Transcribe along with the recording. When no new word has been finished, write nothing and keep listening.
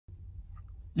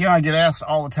You know, I get asked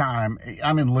all the time,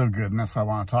 I'm in LiveGood, and that's what I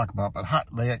want to talk about, but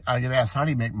I get asked, how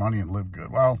do you make money in LiveGood?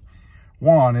 Well,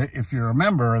 one, if you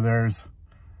remember, there's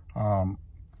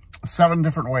 7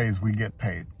 different ways we get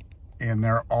paid, and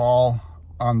they're all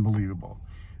unbelievable.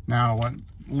 Now, when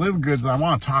LiveGood, I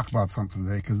want to talk about something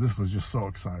today because this was just so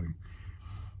exciting.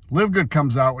 LiveGood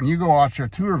comes out when you go watch our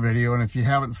tour video, and if you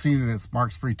haven't seen it, it's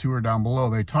Mark's free tour down below.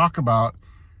 They talk about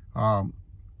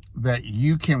that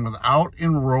you can, without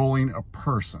enrolling a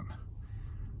person,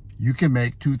 you can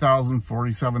make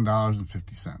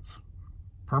 $2,047.50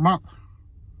 per month,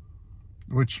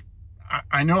 which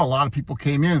I know a lot of people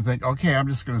came in and think, okay, I'm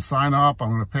just going to sign up, I'm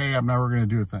going to pay, I'm never going to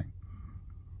do a thing.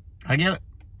 I get it.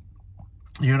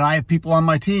 You and I have people on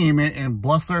my team, and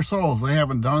bless their souls, they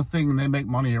haven't done a thing and they make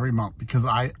money every month because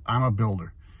I'm a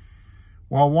builder.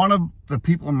 Well, one of the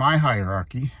people in my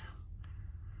hierarchy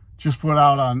just put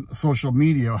out on social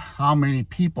media how many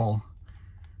people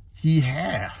he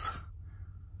has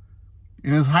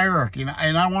in his hierarchy.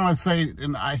 And I want to say,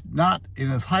 not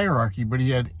in his hierarchy, but he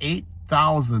had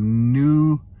 8,000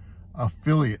 new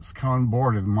affiliates come on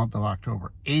board in the month of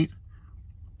October.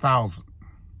 8,000.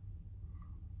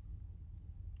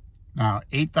 Now,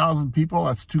 8,000 people,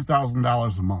 that's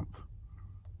 $2,000 a month.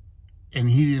 And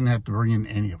he didn't have to bring in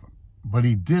any of them. But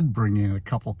he did bring in a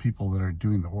couple people that are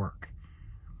doing the work.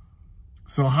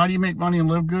 So how do you make money and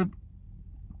live good?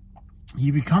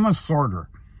 You become a sorter.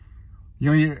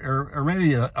 You know, or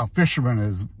maybe a fisherman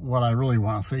is what I really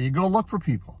want to say. You go look for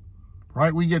people,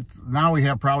 right? Now we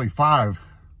have probably 5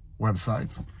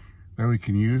 websites that we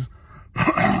can use.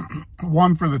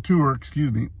 One for the tour,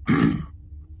 excuse me.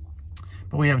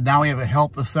 But now we have a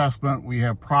health assessment. We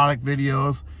have product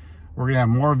videos. We're going to have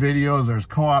more videos. There's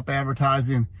co-op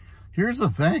advertising. Here's the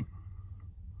thing.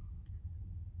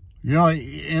 You know,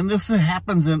 and this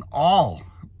happens in all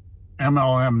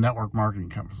MLM network marketing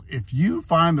companies. If you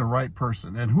find the right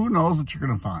person, and who knows what you're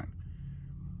going to find.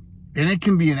 And it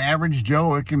can be an average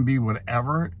Joe. It can be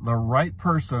whatever. The right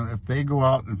person, if they go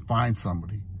out and find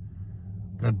somebody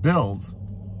that builds,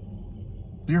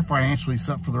 you're financially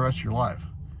set for the rest of your life.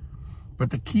 But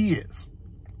the key is,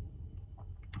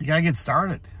 you got to get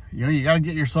started. You know, you got to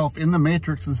get yourself in the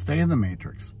matrix and stay in the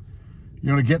matrix.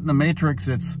 You know, to get in the matrix,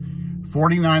 it's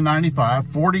 $49.95,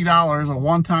 $40 a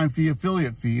one-time fee,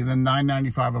 affiliate fee, and then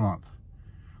 $9.95 a month.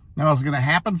 Now, is it going to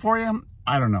happen for you?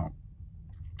 I don't know.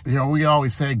 You know, we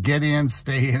always say get in,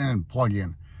 stay in, and plug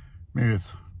in. Maybe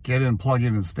it's get in, plug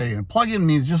in, and stay in. Plug in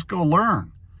means just go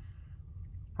learn.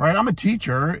 Right? I'm a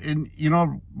teacher, and, you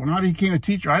know, when I became a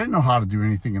teacher, I didn't know how to do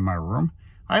anything in my room.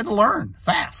 I had to learn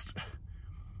fast.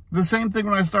 The same thing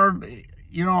when I started,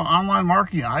 you know, online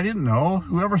marketing. I didn't know.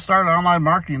 Whoever started online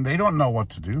marketing, they don't know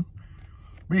what to do.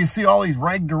 But you see all these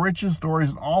rag to riches stories,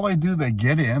 and all they do, they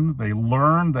get in, they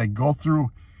learn, they go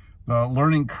through the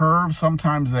learning curve.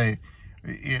 Sometimes it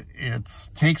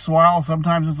takes a while,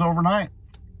 sometimes it's overnight.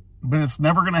 But it's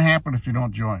never going to happen if you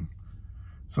don't join.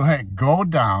 So, hey, go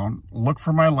down, look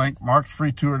for my link,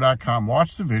 marksfreetour.com,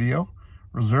 watch the video,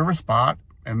 reserve a spot,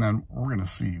 and then we're going to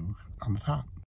see you on the top.